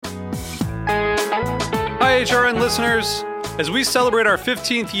HRN listeners. As we celebrate our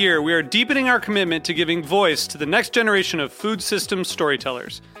 15th year, we are deepening our commitment to giving voice to the next generation of food systems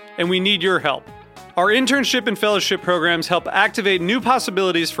storytellers, and we need your help. Our internship and fellowship programs help activate new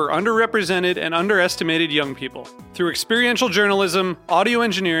possibilities for underrepresented and underestimated young people through experiential journalism, audio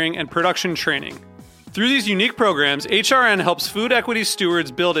engineering, and production training. Through these unique programs, HRN helps food equity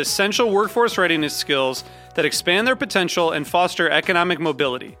stewards build essential workforce readiness skills that expand their potential and foster economic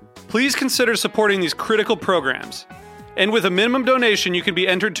mobility. Please consider supporting these critical programs. And with a minimum donation, you can be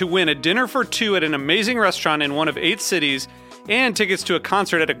entered to win a dinner for two at an amazing restaurant in one of 8 cities and tickets to a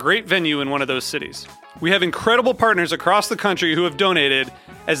concert at a great venue in one of those cities. We have incredible partners across the country who have donated,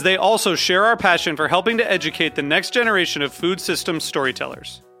 as they also share our passion for helping to educate the next generation of food systems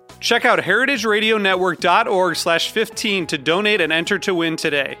storytellers. Check out heritageradionetwork.org/15 to donate and enter to win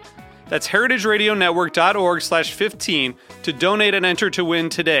today. That's heritageradionetwork.org/15 to donate and enter to win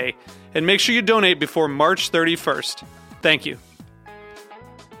today. And make sure you donate before March 31st. Thank you.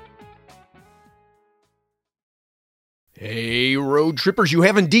 Hey, road trippers, you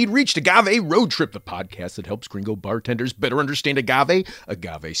have indeed reached Agave Road Trip, the podcast that helps gringo bartenders better understand agave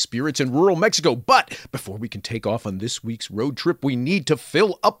spirits in rural Mexico. But before we can take off on this week's road trip, we need to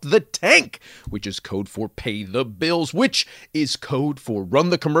fill up the tank, which is code for pay the bills, which is code for run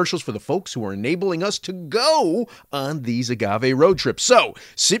the commercials for the folks who are enabling us to go on these agave road trips. So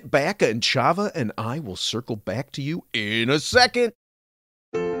sit back and Chava and I will circle back to you in a second.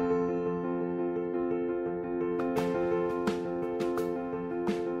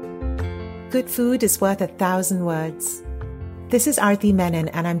 Good food is worth 1,000 words. This is Aarti Menon,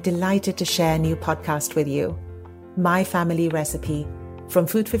 and I'm delighted to share a new podcast with you, My Family Recipe, from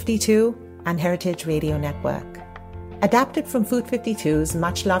Food 52 and Heritage Radio Network. Adapted from Food 52's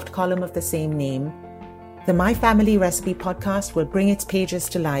much-loved column of the same name, the My Family Recipe podcast will bring its pages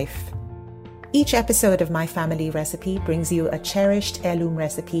to life. Each episode of My Family Recipe brings you a cherished heirloom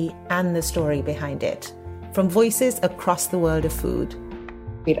recipe and the story behind it, from voices across the world of food.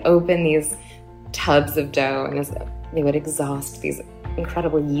 We'd open these tubs of dough and they would exhaust these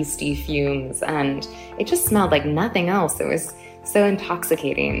incredible yeasty fumes, and it just smelled like nothing else. It was so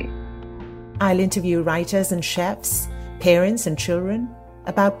intoxicating. I'll interview writers and chefs, parents and children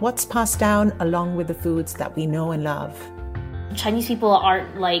about what's passed down along with the foods that we know and love. Chinese people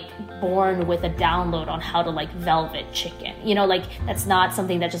aren't born with a download on how to velvet chicken. That's not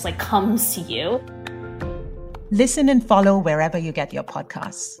something that just comes to you. Listen and follow wherever you get your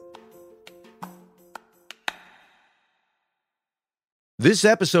podcasts. This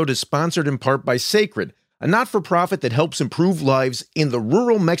episode is sponsored in part by Sacred, a not-for-profit that helps improve lives in the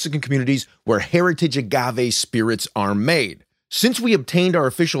rural Mexican communities where heritage agave spirits are made. Since we obtained our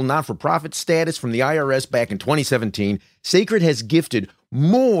official not-for-profit status from the IRS back in 2017, Sacred has gifted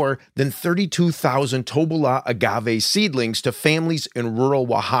more than 32,000 Tobola agave seedlings to families in rural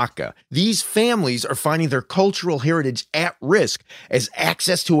Oaxaca. These families are finding their cultural heritage at risk as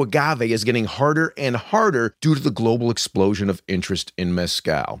access to agave is getting harder and harder due to the global explosion of interest in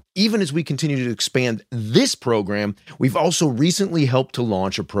Mezcal. Even as we continue to expand this program, we've also recently helped to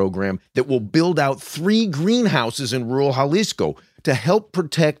launch a program that will build out 3 greenhouses in rural Jalisco to help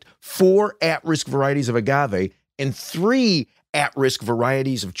protect 4 at-risk varieties of agave and 3 at-risk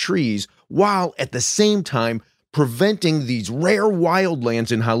varieties of trees, while at the same time preventing these rare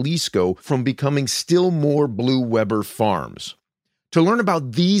wildlands in Jalisco from becoming still more Blue Weber farms. To learn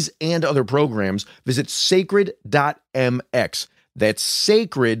about these and other programs, visit sacred.mx. That's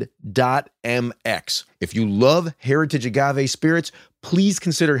sacred.mx. If you love heritage agave spirits, please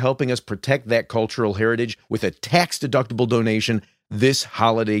consider helping us protect that cultural heritage with a tax-deductible donation this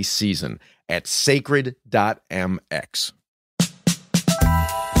holiday season at sacred.mx.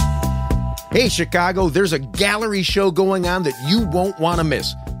 Hey, Chicago, there's a gallery show going on that you won't want to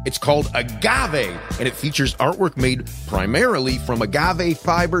miss. It's called Agave, and it features artwork made primarily from agave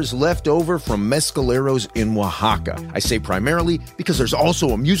fibers left over from mezcaleros in Oaxaca. I say primarily because there's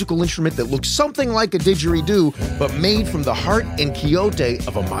also a musical instrument that looks something like a didgeridoo, but made from the heart and quiote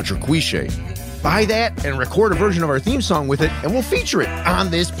of a madrequiche. Buy that and record a version of our theme song with it, and we'll feature it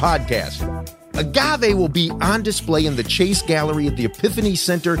on this podcast. Agave will be on display in the Chase Gallery at the Epiphany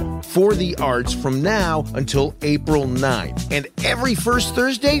Center for the Arts from now until April 9th. And every first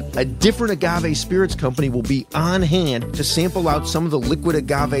Thursday, a different agave spirits company will be on hand to sample out some of the liquid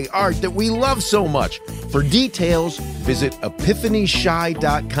agave art that we love so much. For details, visit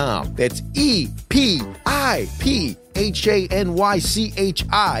epiphanychi.com. That's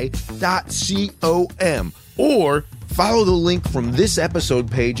EPIPHANYCHI.com. Or follow the link from this episode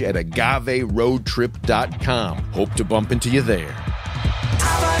page at agaveroadtrip.com. Hope to bump into you there.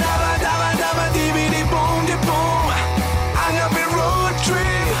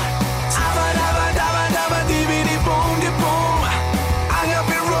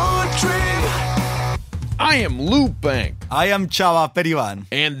 I am Luke Bank. I am Chava Perivan.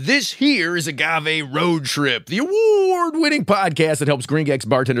 And this here is Agave Road Trip, the award-winning podcast that helps Green Gex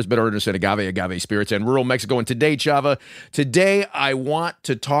bartenders better understand agave spirits, and rural Mexico. And today, Chava, I want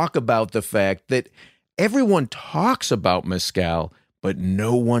to talk about the fact that everyone talks about mezcal, but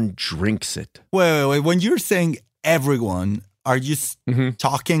no one drinks it. Wait. When you're saying everyone, are you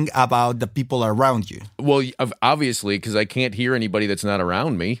talking about the people around you? Well, obviously, because I can't hear anybody that's not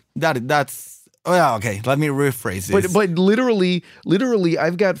around me. That's... Oh, yeah, okay. Let me rephrase this. But literally,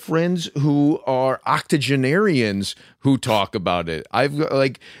 I've got friends who are octogenarians who talk about it.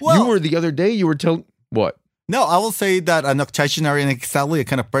 You were the other day, you were telling... What? No, I will say that an octogenarian is exactly the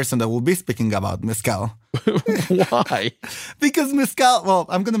kind of person that will be speaking about mezcal. Why? Because mezcal, well,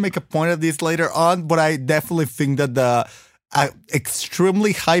 I'm going to make a point of this later on, but I definitely think that the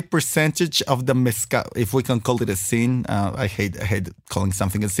extremely high percentage of the mezcal, if we can call it a scene, I hate calling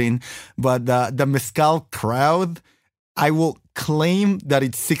something a scene, but the mezcal crowd, I will claim that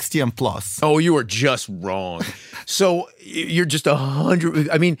it's 60 and plus. Oh, you are just wrong. So you're just 100.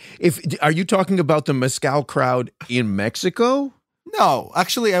 I mean, are you talking about the mezcal crowd in Mexico? No,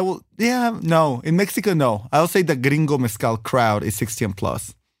 actually, no. In Mexico, no. I'll say the gringo mezcal crowd is 60 and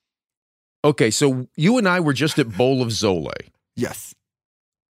plus. Okay, so you and I were just at Bowl of Zole. Yes.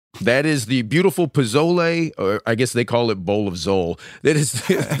 That is the beautiful Pozole, or I guess they call it Bowl of Zole. That is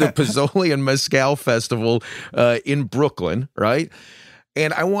the Pozole and Mezcal Festival in Brooklyn, right?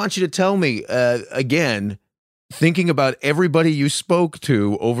 And I want you to tell me, again, thinking about everybody you spoke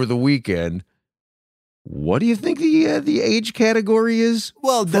to over the weekend, what do you think the age category is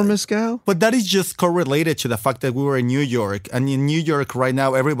for mezcal? But that is just correlated to the fact that we were in New York. And in New York right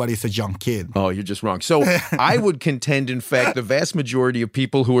now, everybody's a young kid. Oh, you're just wrong. So I would contend, in fact, the vast majority of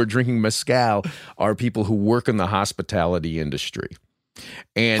people who are drinking mezcal are people who work in the hospitality industry.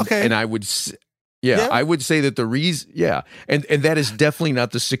 And I would... Yeah, I would say that the reason, and that is definitely not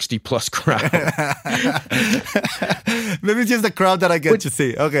the 60-plus crowd. Maybe it's just the crowd that I get to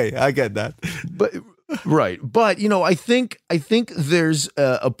see. Okay, I get that. But I think there's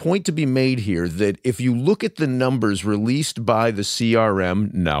a point to be made here that if you look at the numbers released by the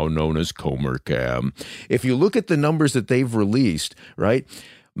CRM, now known as Comercam, if you look at the numbers that they've released, right,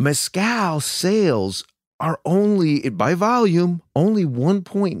 mezcal sales are only, by volume, only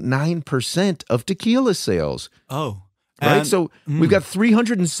 1.9% of tequila sales. Oh. Right? So we've got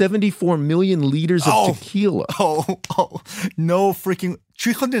 374 million liters of tequila. No freaking...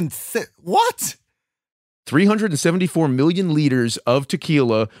 What? 374 million liters of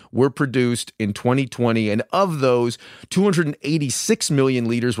tequila were produced in 2020, and of those, 286 million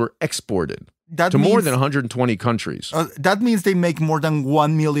liters were exported to more than 120 countries. That means they make more than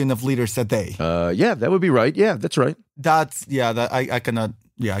 1 million of liters a day. Yeah, that would be right. Yeah, that's right. I cannot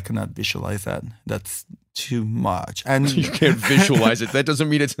visualize that. That's too much. And you can't visualize it. That doesn't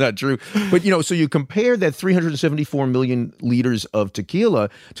mean it's not true. But, so you compare that 374 million liters of tequila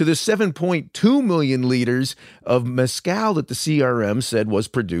to the 7.2 million liters of mezcal that the CRM said was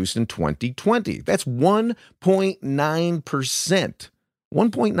produced in 2020. That's 1.9%.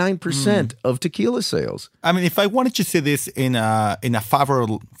 1.9% of tequila sales. I mean, if I wanted to see this in a favor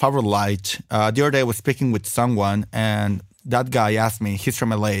light, the other day I was speaking with someone, and that guy asked me, he's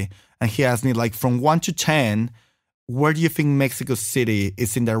from LA, and he asked me, like, from 1 to 10, where do you think Mexico City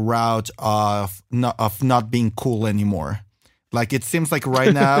is in the route of not being cool anymore? Like, it seems like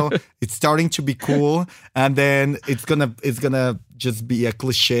right now it's starting to be cool, and then it's gonna just be a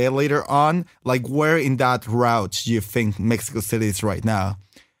cliche later on. Like, where in that route do you think Mexico City is right now?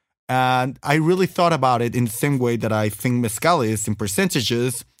 And I really thought about it in the same way that I think mezcal is in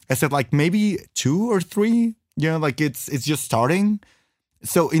percentages. I said, like, maybe 2 or 3. Like it's just starting.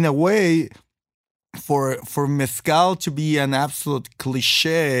 So in a way, for mezcal to be an absolute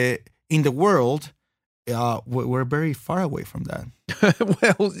cliche in the world, we're very far away from that.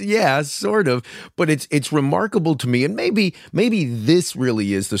 Well, yeah, sort of. But it's remarkable to me, and maybe this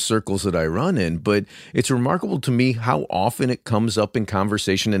really is the circles that I run in, but it's remarkable to me how often it comes up in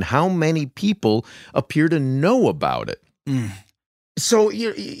conversation and how many people appear to know about it. So,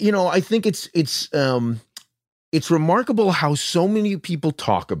 I think it's remarkable how so many people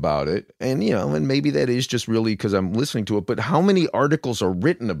talk about it, and and maybe that is just really because I'm listening to it, but how many articles are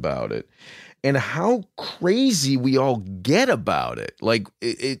written about it, and how crazy we all get about it. Like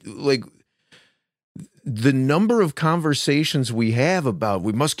the number of conversations we have about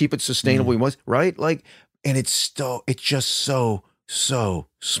we must keep it sustainable, we must, right? Like, and it's just so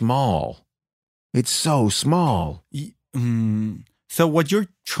small. It's so small. So what you're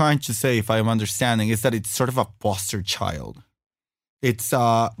trying to say, if I'm understanding, is that it's sort of a poster child. It's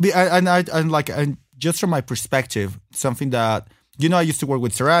just from my perspective, something that, I used to work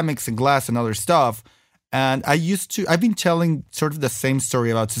with ceramics and glass and other stuff. And I've been telling sort of the same story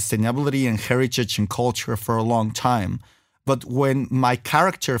about sustainability and heritage and culture for a long time. But when my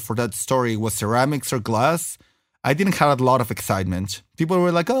character for that story was ceramics or glass, I didn't have a lot of excitement. People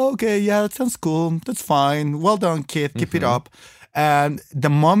were like, oh, okay, yeah, that sounds cool. That's fine. Well done, kid. Keep it up. And the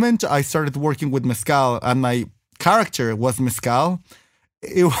moment I started working with Mezcal and my character was Mezcal,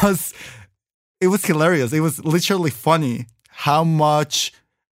 it was hilarious. It was literally funny how much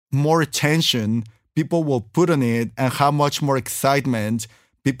more attention people will put on it and how much more excitement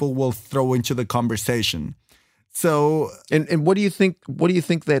people will throw into the conversation. So, and what do you think? What do you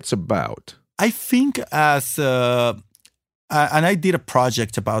think that's about? I think and I did a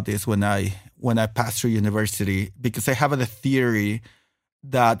project about this when I passed through university, because I have a theory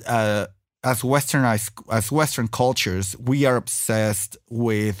that as Western cultures, we are obsessed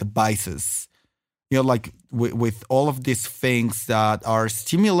with vices. Like with all of these things that are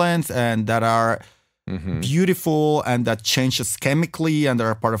stimulants and that are beautiful and that change us chemically and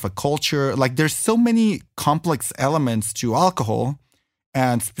are part of a culture. Like there's so many complex elements to alcohol,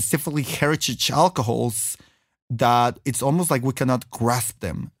 and specifically heritage alcohols, that it's almost like we cannot grasp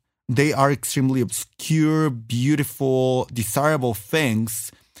them. They are extremely obscure, beautiful, desirable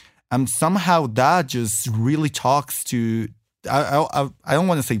things. And somehow that just really talks to, I don't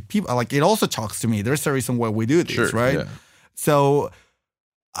want to say people, like it also talks to me. There's a reason why we do this, right? Yeah. So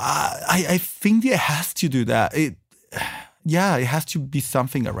I think it has to do that. It has to be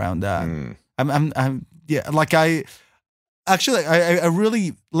something around that. I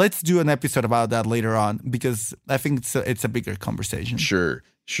really, let's do an episode about that later on, because I think it's a bigger conversation. Sure.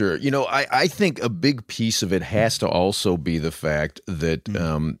 I think a big piece of it has to also be the fact that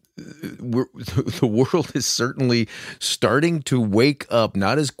the world is certainly starting to wake up,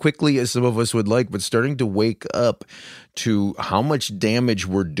 not as quickly as some of us would like, but starting to wake up to how much damage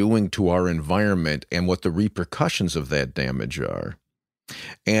we're doing to our environment and what the repercussions of that damage are.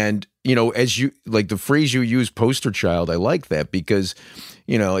 And, as you like the phrase you use, poster child, I like that, because,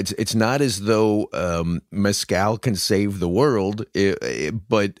 it's not as though Mezcal can save the world,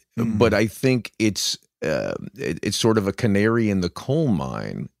 but I think it's sort of a canary in the coal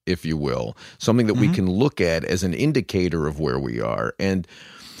mine, if you will, something that we can look at as an indicator of where we are. And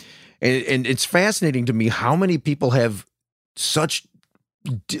it's fascinating to me how many people have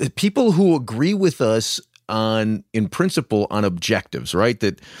people who agree with us in principle on objectives, right?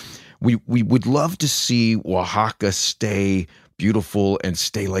 That we would love to see Oaxaca stay beautiful and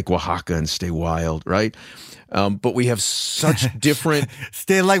stay like Oaxaca and stay wild, right? But we have such different...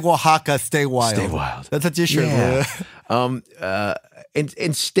 Stay like Oaxaca, stay wild. Stay wild. That's a t-shirt. Yeah. And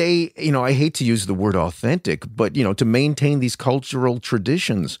stay, I hate to use the word authentic, but, to maintain these cultural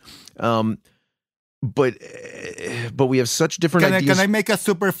traditions. But we have such different ideas. Can I make a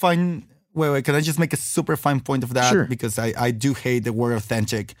super fun... Wait, can I just make a super fine point of that? Sure. Because I do hate the word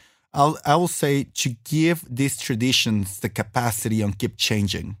authentic. I will say to give these traditions the capacity and keep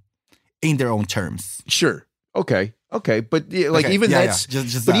changing in their own terms. Sure. Okay. But that's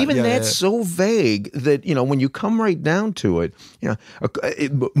so vague that, when you come right down to it,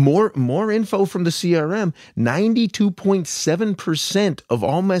 more info from the CRM, 92.7% of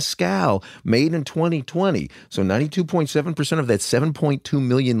all mezcal made in 2020. So 92.7% of that 7.2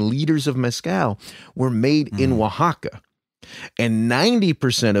 million liters of mezcal were made in Oaxaca. And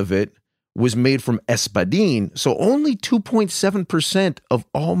 90% of it was made from espadín. So only 2.7% of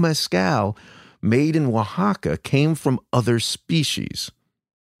all mezcal made in Oaxaca came from other species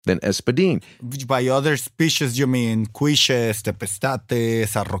than espadín. By other species, you mean cuiches,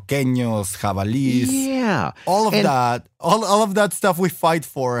 tepestates, arroqueños, jabalís. Yeah. All of that stuff we fight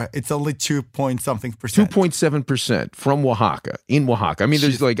for, it's only 2.something%. 2.7% from Oaxaca, in Oaxaca. I mean,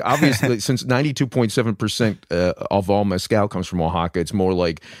 there's like, obviously, since 92.7% of all mezcal comes from Oaxaca, it's more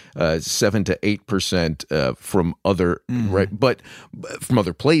like 7 to 8% from other, right? But from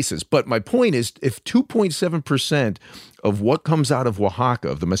other places. But my point is, if 2.7% of what comes out of Oaxaca,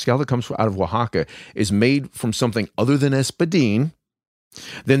 of the mezcal that comes out of Oaxaca, is made from something other than espadín,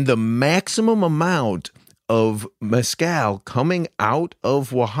 then the maximum amount of mezcal coming out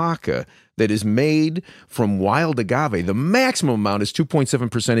of Oaxaca that is made from wild agave, the maximum amount is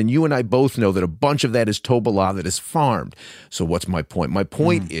 2.7%, and you and I both know that a bunch of that is Tobalá that is farmed. So what's my point? My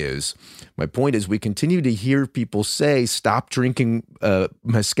point is we continue to hear people say, stop drinking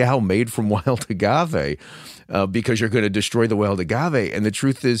mezcal made from wild agave because you're going to destroy the wild agave. And the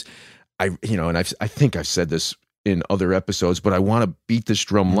truth is, I think I've said this in other episodes, but I want to beat this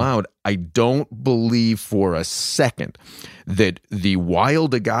drum loud. I don't believe for a second that the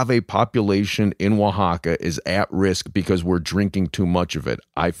wild agave population in Oaxaca is at risk because we're drinking too much of it.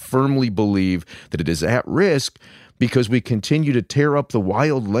 I firmly believe that it is at risk because we continue to tear up the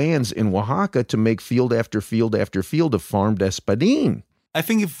wild lands in Oaxaca to make field after field after field of farmed espadín. I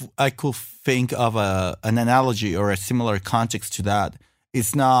think if I could think of an analogy or a similar context to that,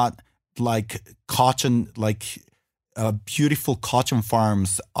 it's not like cotton, like beautiful cotton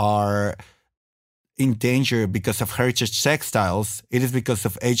farms are in danger because of heritage textiles. It is because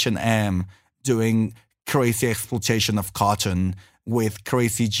of H&M doing crazy exploitation of cotton with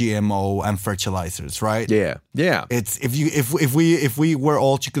crazy GMO and fertilizers, right? Yeah. It's if we were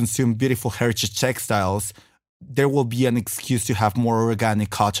all to consume beautiful heritage textiles, there will be an excuse to have more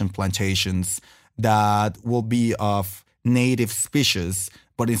organic cotton plantations that will be of native species.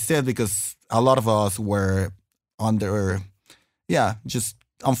 But instead, because a lot of us were under, just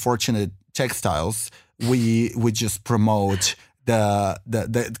unfortunate textiles, we just promote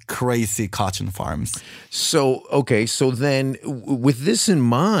the crazy cotton farms. So then with this in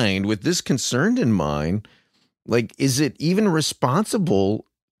mind, with this concern in mind, like, is it even responsible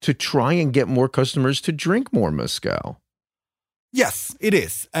to try and get more customers to drink more mezcal? Yes, it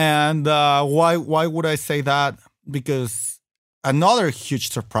is. And why would I say that? Because another huge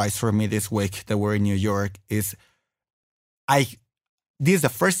surprise for me this week that we're in New York is this is the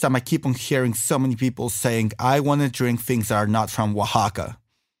first time I keep on hearing so many people saying, I want to drink things that are not from Oaxaca.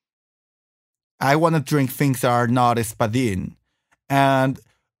 I want to drink things that are not espadín. And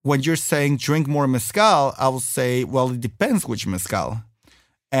when you're saying drink more mezcal, I will say, well, it depends which mezcal.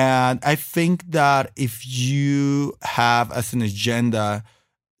 And I think that if you have as an agenda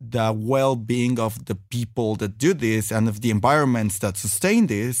the well-being of the people that do this and of the environments that sustain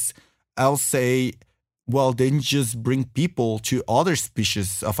this, I'll say, well, then just bring people to other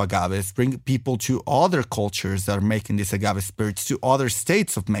species of agaves, bring people to other cultures that are making these agave spirits, to other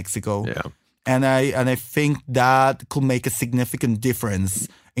states of Mexico. Yeah. And I think that could make a significant difference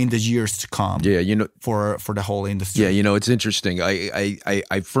in the years to come. Yeah, for the whole industry. Yeah, it's interesting.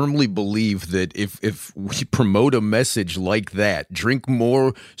 I firmly believe that if we promote a message like that, drink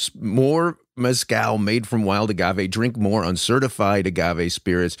more mezcal made from wild agave, drink more uncertified agave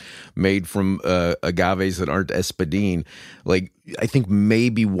spirits made from agaves that aren't espadín. Like, I think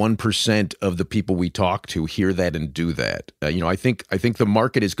maybe 1% of the people we talk to hear that and do that. I think the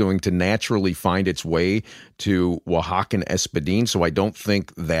market is going to naturally find its way to Oaxacan espadín, so I don't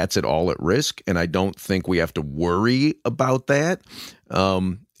think that's at all at risk, and I don't think we have to worry about that.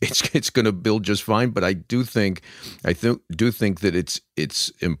 It's going to build just fine, but I do think that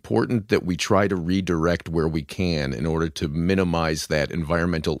it's important that we try to redirect where we can in order to minimize that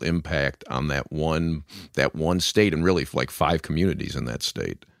environmental impact on that one state, and really like 5 communities in that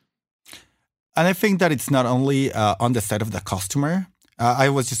state. And I think that it's not only on the side of the customer. I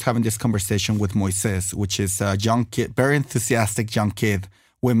was just having this conversation with Moises, which is a young kid, very enthusiastic young kid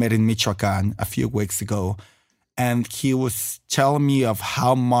we met in Michoacan a few weeks ago. And he was telling me of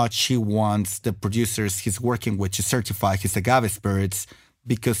how much he wants the producers he's working with to certify his agave spirits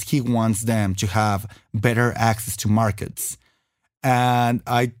because he wants them to have better access to markets. And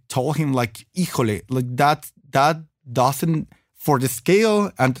I told him, like, híjole, like that doesn't, for the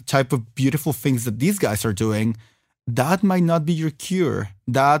scale and the type of beautiful things that these guys are doing, that might not be your cure.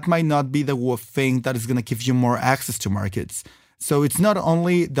 That might not be the thing that is going to give you more access to markets. So it's not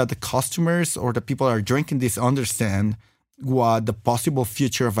only that the customers or the people that are drinking this understand what the possible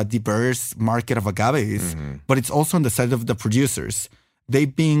future of a diverse market of agave is, but it's also on the side of the producers. They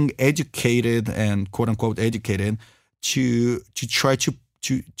being educated and quote unquote educated to try to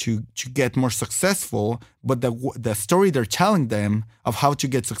get more successful, but the story they're telling them of how to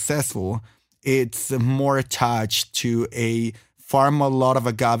get successful, it's more attached to farm a lot of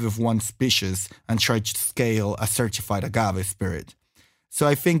agave of one species and try to scale a certified agave spirit. So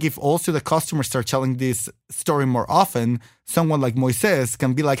I think if also the customers start telling this story more often, someone like Moises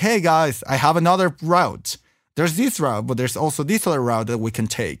can be like, hey guys, I have another route. There's this route, but there's also this other route that we can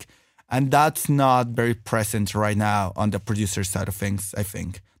take. And that's not very present right now on the producer side of things, I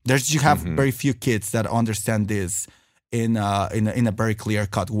think. You have very few kids that understand this in a very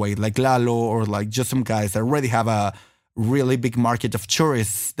clear-cut way, like Lalo or like just some guys that already have a really big market of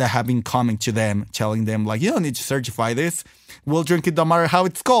tourists that have been coming to them, telling them, like, you don't need to certify this. We'll drink it no matter how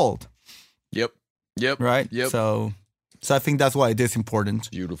it's called. Yep. Right? Yep. So I think that's why it is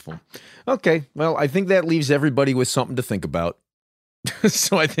important. Beautiful. Okay. Well, I think that leaves everybody with something to think about.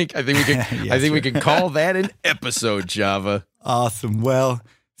 So I think we can we can call that an episode, Java. Awesome. Well,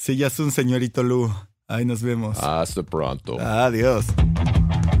 see ya soon, señorito Lu. Ahí nos vemos. Hasta pronto. Adiós.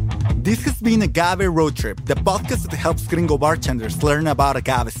 This has been Agave Road Trip, the podcast that helps gringo bartenders learn about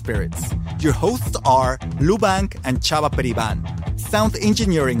agave spirits. Your hosts are Lou Bank and Chava Periban. Sound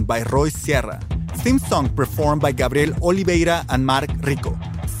engineering by Roy Sierra. Theme song performed by Gabriel Oliveira and Mark Rico.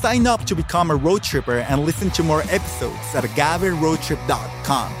 Sign up to become a road tripper and listen to more episodes at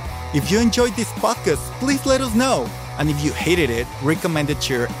agaveroadtrip.com. If you enjoyed this podcast, please let us know. And if you hated it, recommend it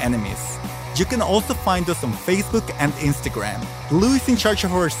to your enemies. You can also find us on Facebook and Instagram. Lou is in charge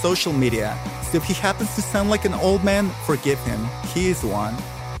of our social media, so if he happens to sound like an old man, forgive him. He is one.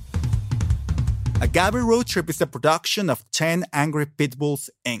 Agave Road Trip is a production of 10 Angry Pitbulls,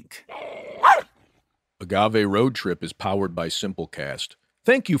 Inc. Agave Road Trip is powered by Simplecast.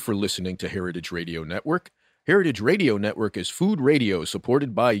 Thank you for listening to Heritage Radio Network. Heritage Radio Network is food radio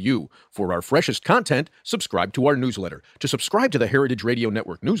supported by you. For our freshest content, subscribe to our newsletter. To subscribe to the Heritage Radio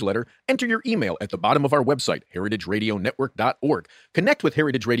Network newsletter, enter your email at the bottom of our website, heritageradionetwork.org. Connect with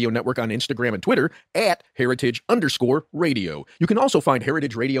Heritage Radio Network on Instagram and Twitter at heritage_radio. You can also find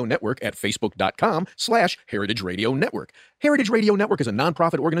Heritage Radio Network at facebook.com/Heritage Radio Network. Heritage Radio Network is a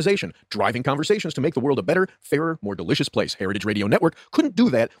nonprofit organization driving conversations to make the world a better, fairer, more delicious place. Heritage Radio Network couldn't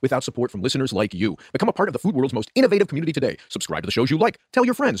do that without support from listeners like you. Become a part of the food world's most innovative community today. Subscribe to the shows you like, tell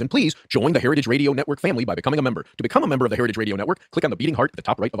your friends, and please join the Heritage Radio Network family by becoming a member. To become a member of the Heritage Radio Network, click on the beating heart at the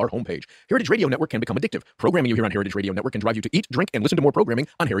top right of our homepage. Heritage Radio Network can become addictive. Programming you here on Heritage Radio Network can drive you to eat, drink, and listen to more programming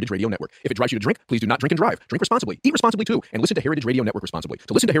on Heritage Radio Network. If it drives you to drink, please do not drink and drive. Drink responsibly. Eat responsibly too, and listen to Heritage Radio Network responsibly.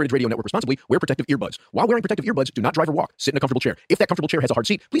 To listen to Heritage Radio Network responsibly, wear protective earbuds. While wearing protective earbuds, do not drive or walk. Sit in a comfortable chair. If that comfortable chair has a hard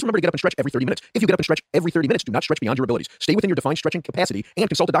seat, please remember to get up and stretch every 30 minutes. If you get up and stretch every 30 minutes, do not stretch beyond your abilities. Stay within your defined stretching capacity and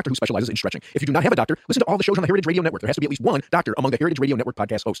consult a doctor who specializes in stretching. If you do not have a doctor, listen to all the shows on the Heritage Radio Network. There has to be at least one doctor among the Heritage Radio Network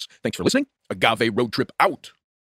podcast hosts. Thanks for listening. Agave Road Trip out.